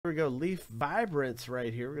we go. Leaf Vibrance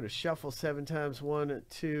right here. We're going to shuffle 7 times. 1,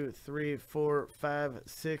 2, 3, 4, 5,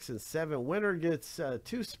 6, and 7. Winner gets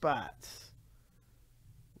 2 spots.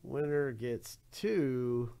 Winner gets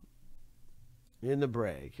 2 in the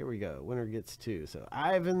break. Here we go. Winner gets 2. So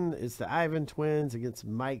Ivan, it's the Ivan twins against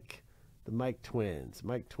Mike, the Mike twins.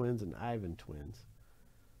 Mike twins and Ivan twins.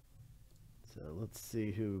 So let's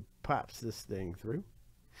see who pops this thing through.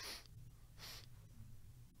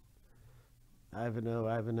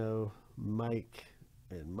 Ivano, Mike,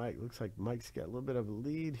 and Mike. Looks like Mike's got a little bit of a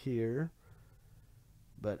lead here.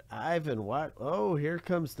 But Ivan, what? Oh, here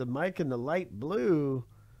comes the Mike in the light blue.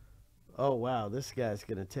 Oh, wow, this guy's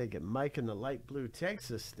going to take it. Mike in the light blue takes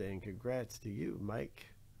this thing. Congrats to you, Mike,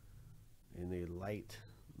 in the light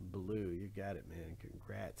blue. You got it, man.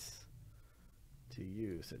 Congrats to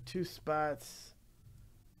you. So 2 spots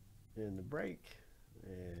in the break.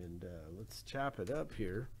 And let's chop it up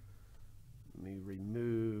here. Let me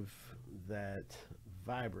remove that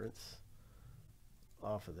Vibrance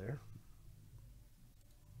off of there.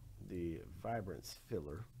 The Vibrance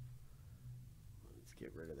filler. Let's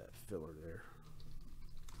get rid of that filler there.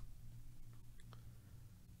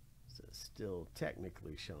 So it's still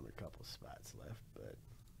technically showing a couple spots left, but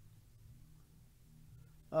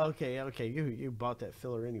okay, you bought that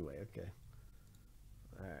filler anyway. Okay.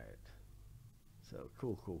 All right. So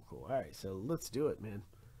cool. All right, so let's do it, man.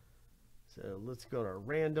 So let's go to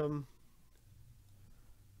random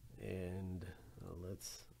and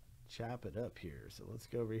let's chop it up here. So let's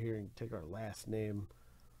go over here and take our last name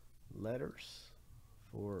letters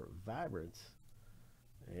for Vibrance.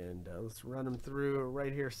 And let's run them through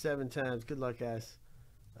right here 7 times. Good luck, guys.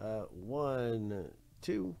 1,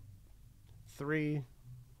 2, 3,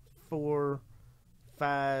 4,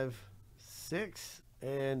 5, 6,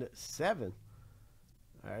 and 7.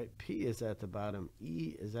 All right, P is at the bottom,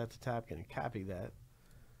 E is at the top. Going to copy that,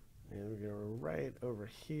 and we're going to right over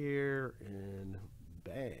here, and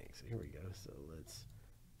bang. So here we go. So let's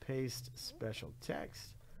paste special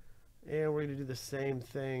text, and we're going to do the same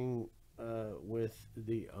thing with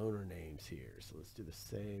the owner names here. So let's do the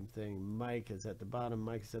same thing. Mike is at the bottom,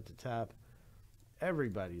 Mike is at the top.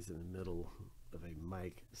 Everybody's in the middle of a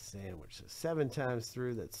Mike sandwich. So 7 times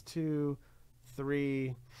through, that's 2,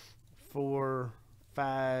 3, 4,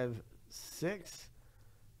 5, 6,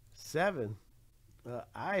 7.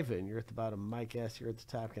 Ivan, you're at the bottom. Mike S, you're at the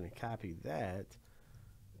top. Going to copy that.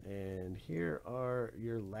 And here are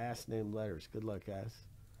your last name letters. Good luck, guys.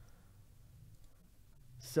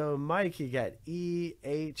 So Mike, you got E,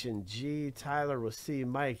 H, and G. Tyler with C.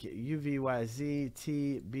 Mike, UVYZ,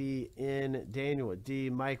 T, B, N. Daniel with D.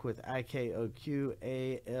 Mike with IKOQ,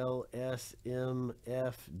 A, L, S, M,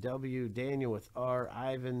 F, W. Daniel with R.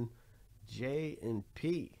 Ivan, J, and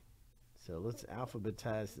P. So let's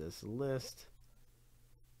alphabetize this list.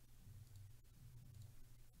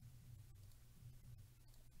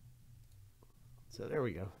 So there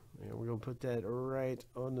we go. And we're going to put that right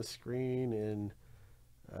on the screen, and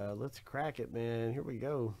let's crack it, man. Here we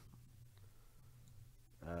go.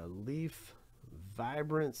 Leaf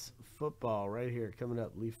Vibrance football right here coming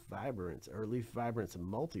up. Leaf Vibrance, or Leaf Vibrance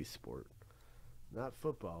multi-sport. Not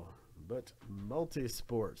football, but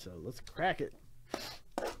multi-sport. So let's crack it.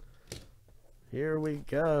 Here we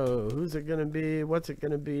go. Who's it going to be? What's it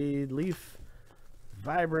going to be? Leaf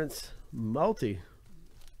Vibrance multi.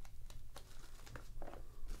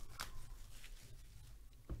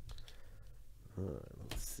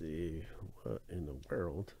 Let's see what in the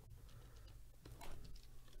world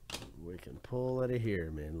we can pull out of here,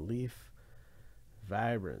 man. Leaf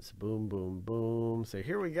Vibrance. Boom, boom, boom. So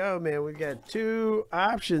here we go, man. We got 2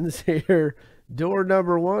 options here. Door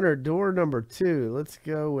number 1 or door number 2. Let's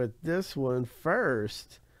go with this one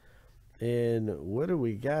first. And what do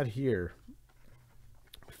we got here?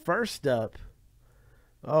 First up,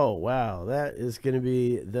 oh, wow. That is going to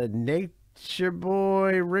be the Nature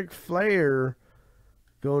Boy Ric Flair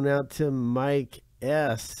going out to Mike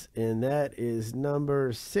S. And that is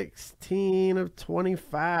number 16 of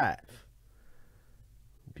 25.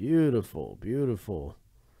 Beautiful, beautiful.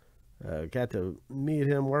 Got to meet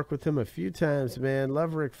him, work with him a few times, man.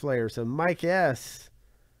 Love Ric Flair. So Mike S.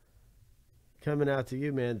 coming out to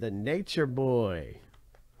you, man. The Nature Boy.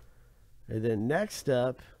 And then next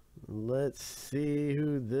up, let's see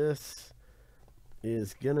who this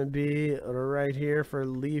is going to be right here for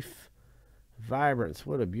Leaf Vibrance.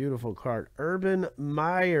 What a beautiful card. Urban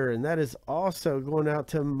Meyer, and that is also going out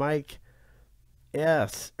to Mike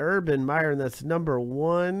S. Urban Meyer, and that's number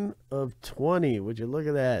 1 of 20. Would you look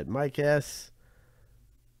at that? Mike S.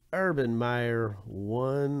 Urban Meyer,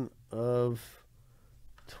 1 of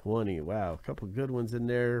 20. Wow, a couple good ones in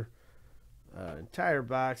there. Entire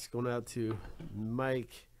box going out to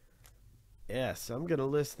Mike S. I'm going to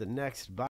list the next box.